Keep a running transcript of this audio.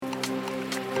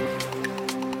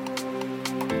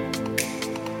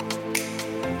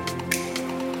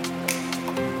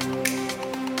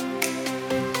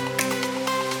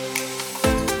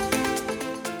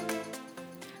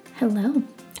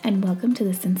welcome to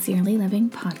the Sincerely Living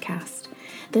podcast.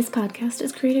 This podcast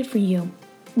is created for you,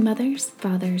 mothers,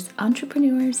 fathers,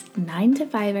 entrepreneurs,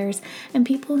 9-to-5ers, and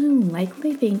people who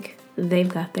likely think they've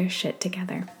got their shit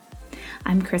together.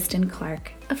 I'm Kristen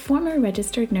Clark, a former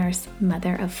registered nurse,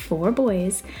 mother of 4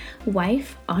 boys,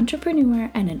 wife,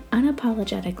 entrepreneur, and an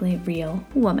unapologetically real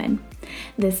woman.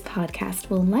 This podcast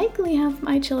will likely have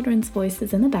my children's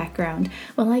voices in the background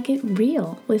while I get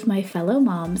real with my fellow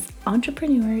moms,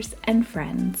 entrepreneurs, and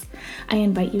friends. I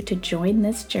invite you to join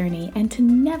this journey and to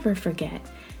never forget,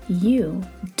 you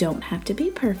don't have to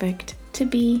be perfect to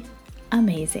be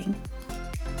amazing.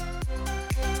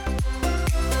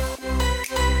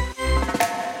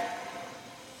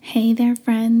 Hey there,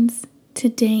 friends.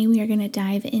 Today we are going to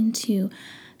dive into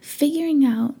figuring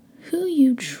out who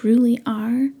you truly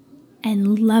are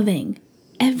and loving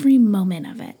every moment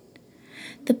of it.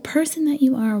 The person that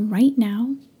you are right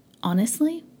now,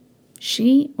 honestly,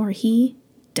 she or he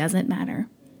doesn't matter.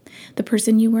 The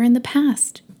person you were in the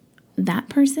past, that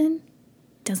person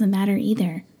doesn't matter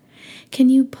either. Can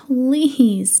you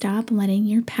please stop letting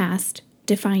your past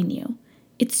define you?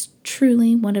 It's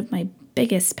truly one of my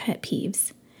biggest pet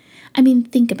peeves. I mean,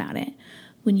 think about it.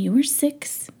 When you were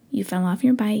 6, you fell off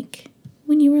your bike.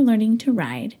 When you were learning to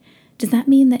ride, does that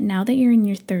mean that now that you're in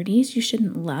your 30s, you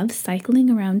shouldn't love cycling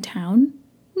around town?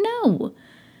 No.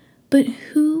 But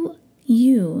who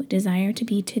you desire to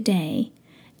be today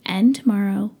and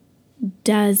tomorrow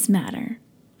does matter.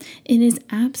 It is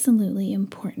absolutely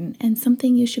important and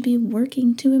something you should be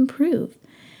working to improve.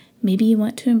 Maybe you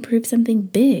want to improve something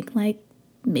big, like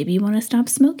maybe you want to stop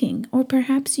smoking, or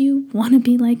perhaps you want to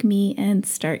be like me and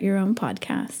start your own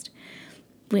podcast,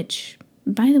 which,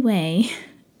 by the way,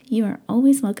 you are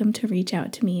always welcome to reach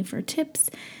out to me for tips,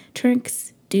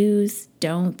 tricks, do's,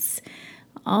 don'ts,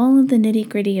 all of the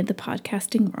nitty-gritty of the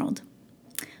podcasting world.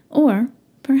 Or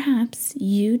perhaps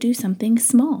you do something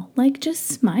small, like just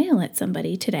smile at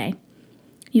somebody today.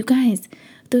 You guys,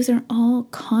 those are all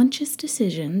conscious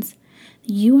decisions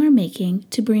you are making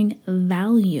to bring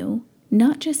value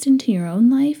not just into your own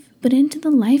life, but into the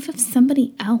life of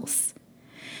somebody else.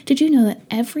 Did you know that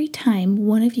every time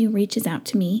one of you reaches out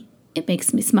to me, it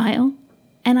makes me smile?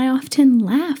 And I often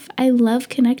laugh. I love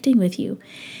connecting with you.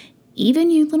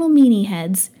 Even you little meanie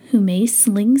heads who may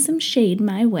sling some shade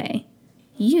my way,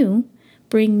 you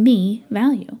bring me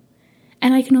value.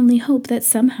 And I can only hope that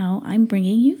somehow I'm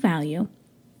bringing you value.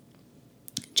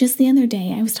 Just the other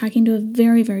day, I was talking to a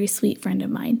very, very sweet friend of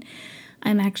mine.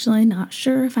 I'm actually not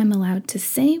sure if I'm allowed to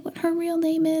say what her real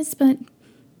name is, but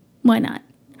why not?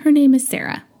 Her name is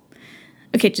Sarah.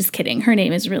 Okay, just kidding. Her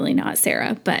name is really not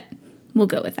Sarah, but we'll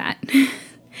go with that.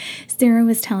 Sarah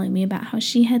was telling me about how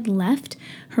she had left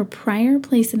her prior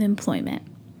place of employment,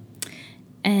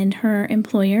 and her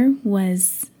employer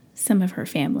was some of her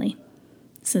family.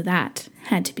 So that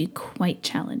had to be quite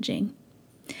challenging.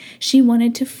 She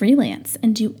wanted to freelance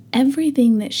and do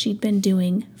everything that she'd been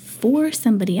doing for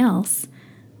somebody else,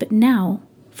 but now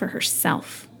for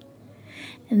herself.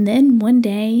 And then one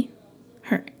day,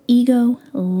 her ego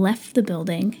left the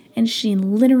building and she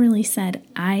literally said,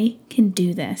 I can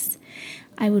do this.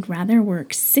 I would rather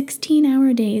work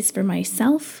 16-hour days for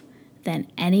myself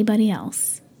than anybody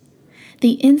else.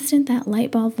 The instant that light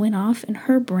bulb went off in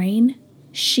her brain,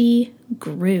 she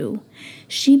grew.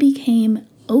 She became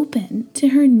open to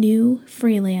her new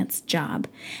freelance job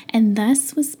and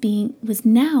thus was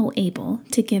now able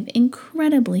to give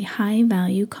incredibly high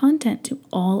value content to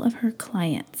all of her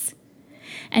clients.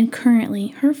 And currently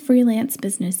her freelance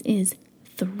business is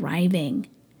thriving.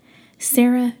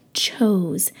 Sarah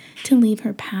chose to leave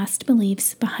her past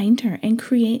beliefs behind her and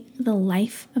create the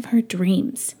life of her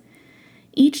dreams.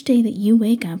 Each day that you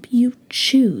wake up, you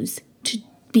choose to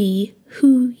be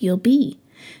who you'll be.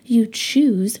 You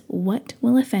choose what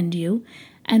will offend you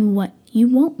and what you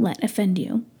won't let offend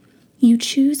you. You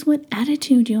choose what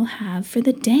attitude you'll have for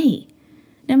the day.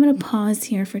 Now I'm going to pause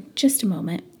here for just a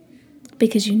moment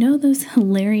because you know those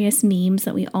hilarious memes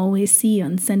that we always see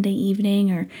on Sunday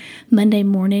evening or Monday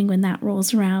morning when that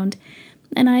rolls around,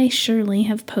 and I surely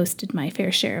have posted my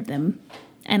fair share of them,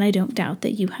 and I don't doubt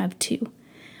that you have too.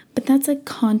 But that's a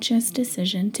conscious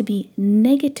decision to be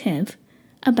negative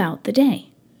about the day.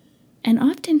 And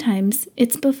oftentimes,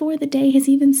 it's before the day has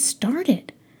even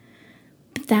started.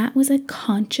 But that was a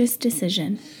conscious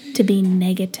decision to be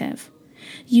negative.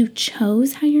 You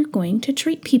chose how you're going to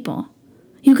treat people.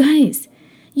 You guys,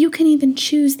 you can even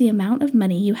choose the amount of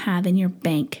money you have in your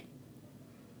bank.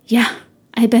 Yeah,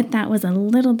 I bet that was a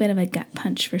little bit of a gut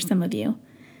punch for some of you.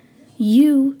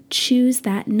 You choose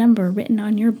that number written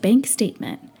on your bank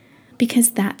statement because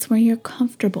that's where you're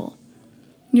comfortable.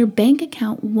 Your bank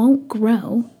account won't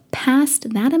grow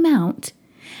past that amount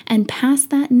and past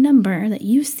that number that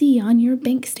you see on your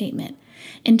bank statement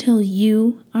until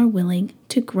you are willing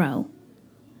to grow.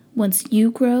 Once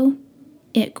you grow,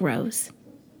 it grows.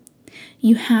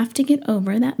 You have to get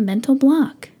over that mental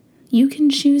block. You can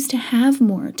choose to have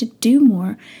more, to do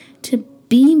more, to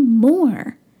be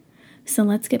more. So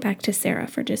let's get back to Sarah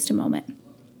for just a moment.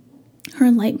 Her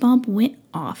light bulb went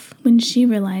off when she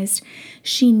realized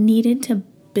she needed to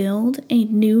build a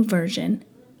new version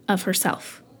of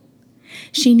herself.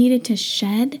 She needed to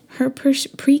shed her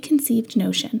preconceived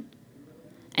notion,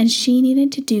 and she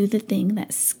needed to do the thing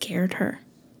that scared her.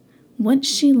 Once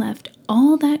she left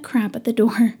all that crap at the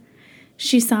door,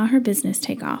 she saw her business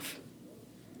take off.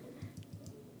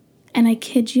 And I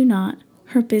kid you not,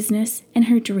 her business and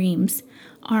her dreams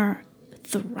are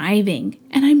thriving.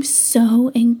 And I'm so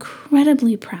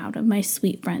incredibly proud of my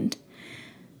sweet friend,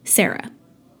 Sarah.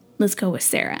 Let's go with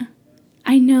Sarah.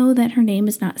 I know that her name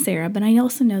is not Sarah, but I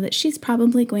also know that she's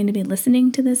probably going to be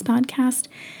listening to this podcast,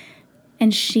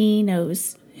 and she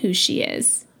knows who she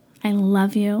is. I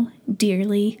love you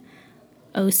dearly.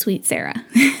 Oh, sweet Sarah.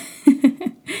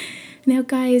 Now,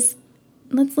 guys,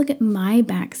 let's look at my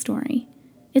backstory.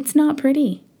 It's not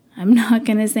pretty. I'm not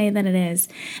going to say that it is.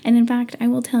 And in fact, I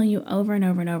will tell you over and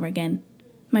over and over again,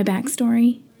 my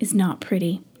backstory is not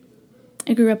pretty.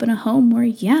 I grew up in a home where,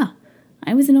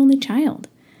 I was an only child.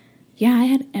 I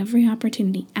had every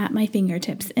opportunity at my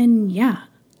fingertips. And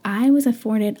I was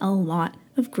afforded a lot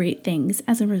of great things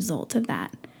as a result of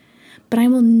that. But I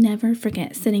will never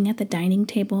forget sitting at the dining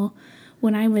table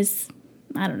when I was,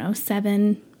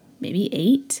 7, maybe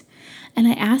 8. And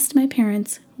I asked my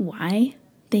parents why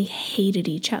they hated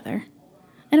each other.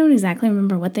 I don't exactly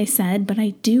remember what they said, but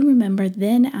I do remember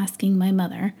then asking my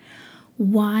mother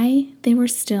why they were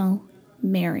still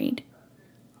married.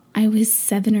 I was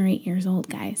 7 or 8 years old,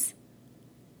 guys.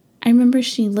 I remember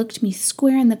she looked me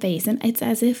square in the face, and it's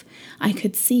as if I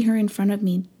could see her in front of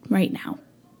me right now.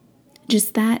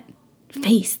 Just that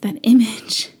face, that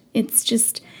image, it's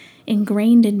just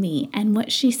ingrained in me. And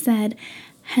what she said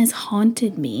has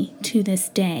haunted me to this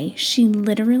day. She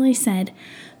literally said,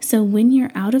 "So when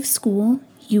you're out of school,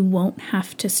 you won't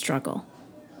have to struggle."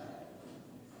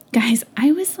 Guys,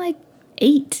 I was like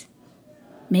 8,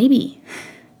 maybe.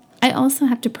 I also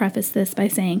have to preface this by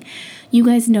saying, you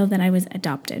guys know that I was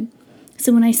adopted.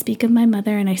 So when I speak of my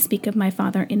mother and I speak of my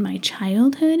father in my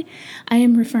childhood, I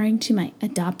am referring to my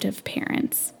adoptive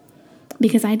parents,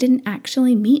 because I didn't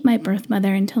actually meet my birth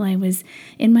mother until I was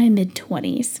in my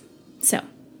mid-20s. So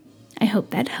I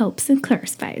hope that helps and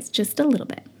clarifies just a little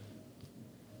bit.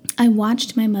 I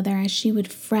watched my mother as she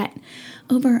would fret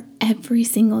over every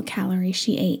single calorie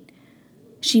she ate.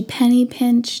 She penny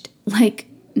pinched like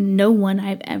no one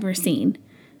I've ever seen.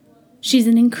 She's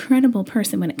an incredible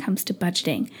person when it comes to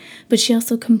budgeting, but she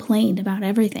also complained about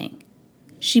everything.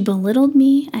 She belittled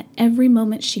me at every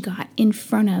moment she got in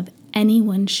front of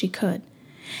anyone she could.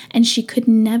 And she could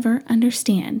never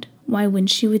understand why when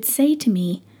she would say to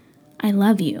me, "I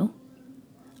love you,"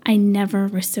 I never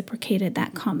reciprocated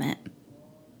that comment.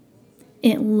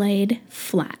 It laid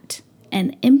flat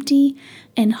and empty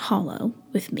and hollow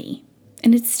with me,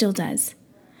 and it still does.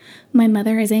 My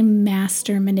mother is a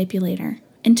master manipulator,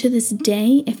 and to this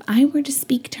day, if I were to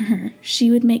speak to her, she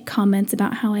would make comments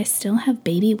about how I still have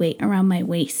baby weight around my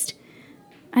waist.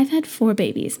 I've had 4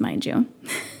 babies, mind you.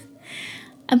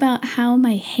 About how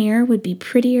my hair would be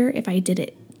prettier if I did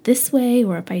it this way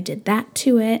or if I did that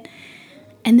to it.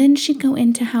 And then she'd go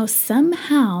into how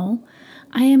somehow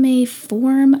I am a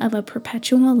form of a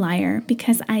perpetual liar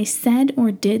because I said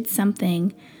or did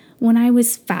something when I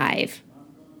was 5.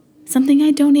 Something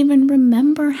I don't even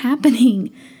remember happening.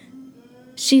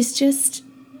 She's just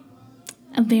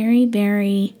a very,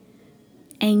 very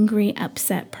angry,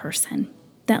 upset person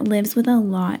that lives with a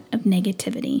lot of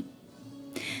negativity.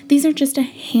 These are just a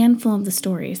handful of the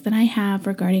stories that I have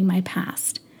regarding my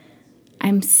past.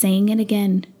 I'm saying it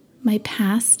again. My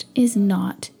past is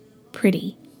not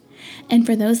pretty. And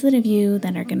for those of you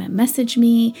that are going to message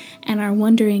me and are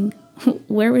wondering,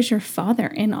 where was your father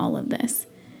in all of this?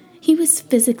 He was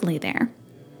physically there,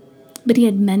 but he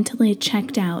had mentally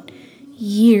checked out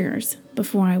years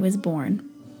before I was born.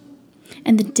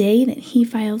 And the day that he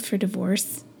filed for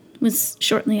divorce was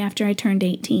shortly after I turned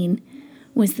 18,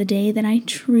 was the day that I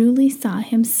truly saw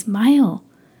him smile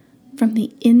from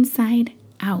the inside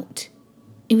out.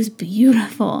 It was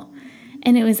beautiful.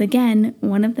 And it was, again,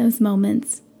 one of those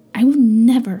moments I will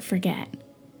never forget.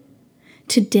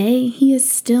 Today, he is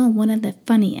still one of the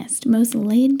funniest, most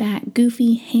laid-back,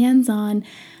 goofy, hands-on,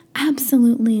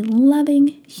 absolutely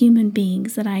loving human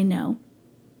beings that I know.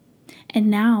 And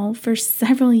now, for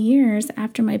several years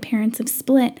after my parents have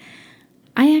split,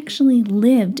 I actually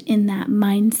lived in that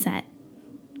mindset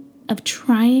of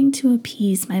trying to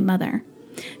appease my mother,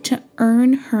 to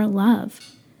earn her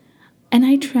love. And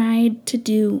I tried to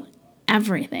do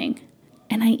everything.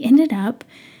 And I ended up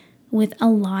with a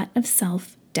lot of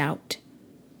self-doubt.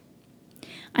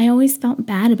 I always felt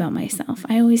bad about myself.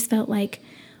 I always felt like,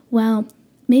 well,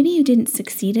 maybe you didn't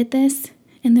succeed at this,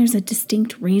 and there's a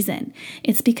distinct reason.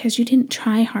 It's because you didn't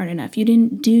try hard enough. You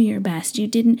didn't do your best. You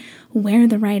didn't wear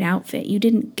the right outfit. You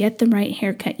didn't get the right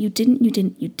haircut. You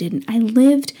didn't. I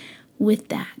lived with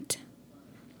that.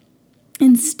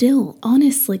 And still,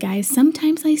 honestly, guys,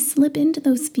 sometimes I slip into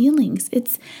those feelings.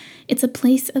 It's a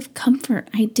place of comfort.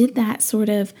 I did that sort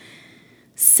of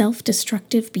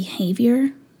self-destructive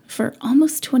behavior for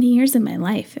almost 20 years of my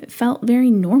life. It felt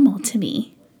very normal to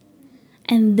me.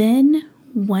 And then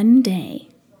one day,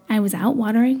 I was out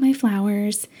watering my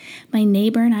flowers. My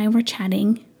neighbor and I were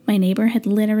chatting. My neighbor had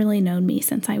literally known me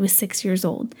since I was 6 years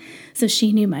old. So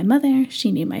she knew my mother,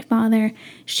 she knew my father,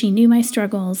 she knew my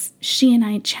struggles. She and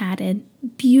I chatted.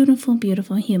 Beautiful,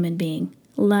 beautiful human being.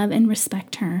 Love and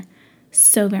respect her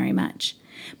so very much.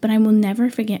 But I will never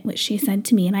forget what she said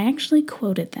to me. And I actually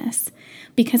quoted this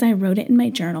because I wrote it in my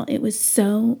journal. It was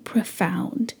so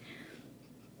profound.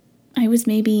 I was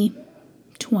maybe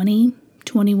 20,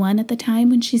 21 at the time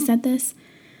when she said this.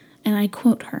 And I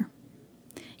quote her,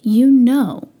 "You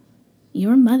know,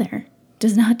 your mother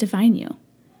does not define you.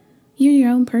 You're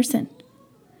your own person.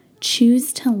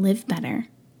 Choose to live better,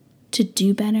 to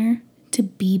do better, to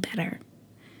be better.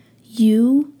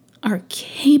 You are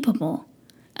capable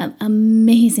of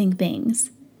amazing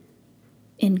things."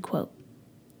 End quote.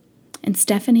 And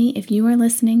Stephanie, if you are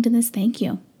listening to this, thank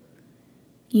you.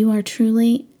 You are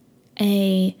truly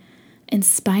an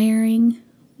inspiring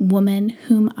woman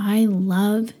whom I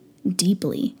love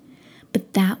deeply.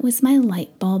 But that was my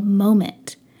light bulb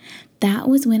moment. That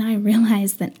was when I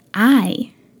realized that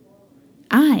I,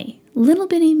 little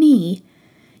bitty me,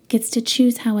 gets to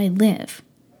choose how I live,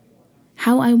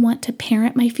 how I want to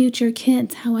parent my future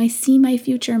kids, how I see my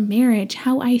future marriage,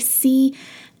 how I see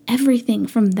everything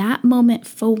from that moment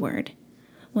forward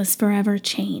was forever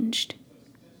changed.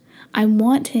 I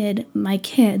wanted my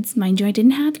kids, mind you, I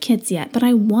didn't have kids yet, but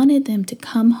I wanted them to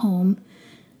come home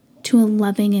to a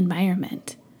loving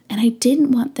environment. And I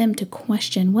didn't want them to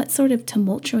question what sort of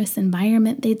tumultuous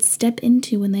environment they'd step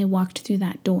into when they walked through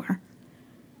that door.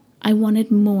 I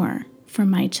wanted more for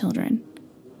my children.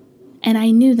 And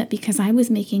I knew that because I was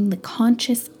making the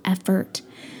conscious effort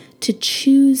to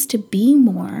choose to be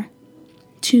more,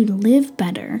 to live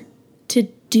better, to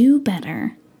do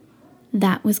better,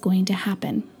 that was going to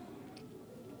happen.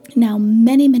 Now,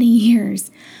 many, many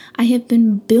years, I have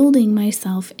been building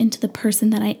myself into the person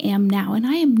that I am now, and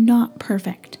I am not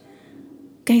perfect.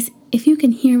 Guys, if you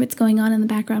can hear what's going on in the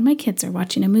background, my kids are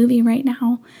watching a movie right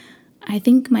now. I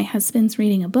think my husband's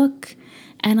reading a book,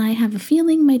 and I have a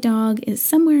feeling my dog is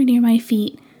somewhere near my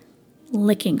feet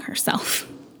licking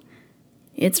herself.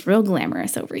 It's real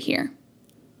glamorous over here.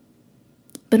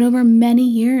 But over many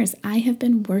years, I have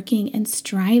been working and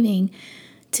striving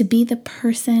to be the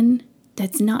person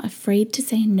that's not afraid to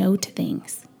say no to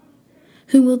things,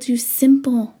 who will do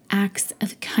simple acts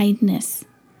of kindness.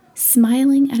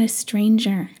 Smiling at a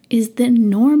stranger is the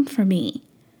norm for me.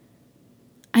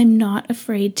 I'm not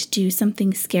afraid to do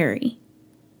something scary.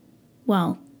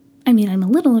 Well, I'm a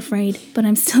little afraid, but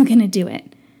I'm still going to do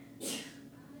it.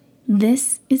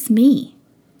 This is me,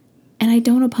 and I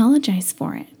don't apologize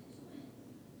for it.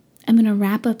 I'm going to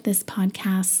wrap up this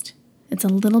podcast. It's a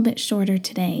little bit shorter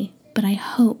today, but I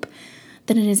hope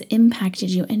that it has impacted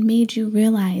you and made you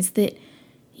realize that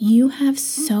you have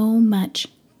so much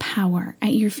power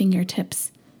at your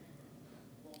fingertips.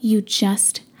 You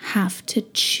just have to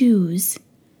choose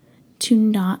to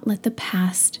not let the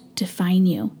past define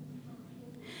you.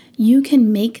 You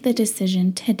can make the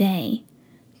decision today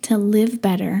to live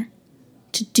better,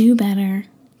 to do better,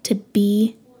 to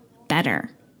be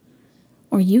better.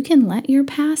 Or you can let your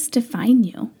past define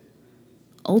you.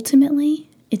 Ultimately,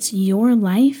 it's your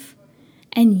life,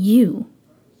 and you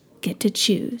get to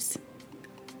choose.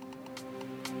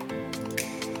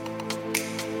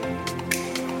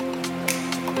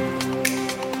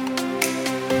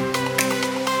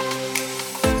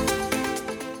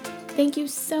 Thank you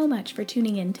so much for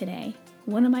tuning in today.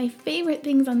 One of my favorite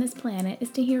things on this planet is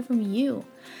to hear from you.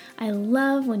 I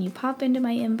love when you pop into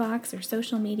my inbox or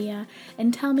social media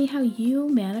and tell me how you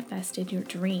manifested your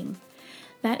dream.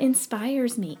 That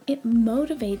inspires me, it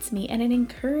motivates me, and it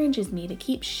encourages me to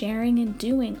keep sharing and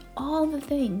doing all the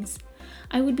things.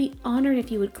 I would be honored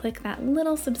if you would click that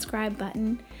little subscribe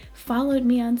button, followed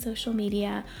me on social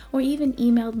media, or even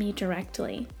emailed me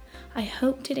directly. I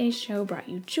hope today's show brought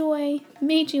you joy,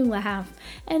 made you laugh,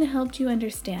 and helped you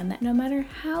understand that no matter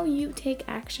how you take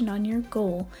action on your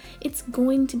goal, it's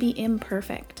going to be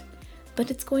imperfect,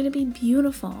 but it's going to be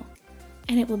beautiful,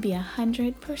 and it will be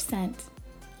 100%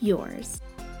 yours.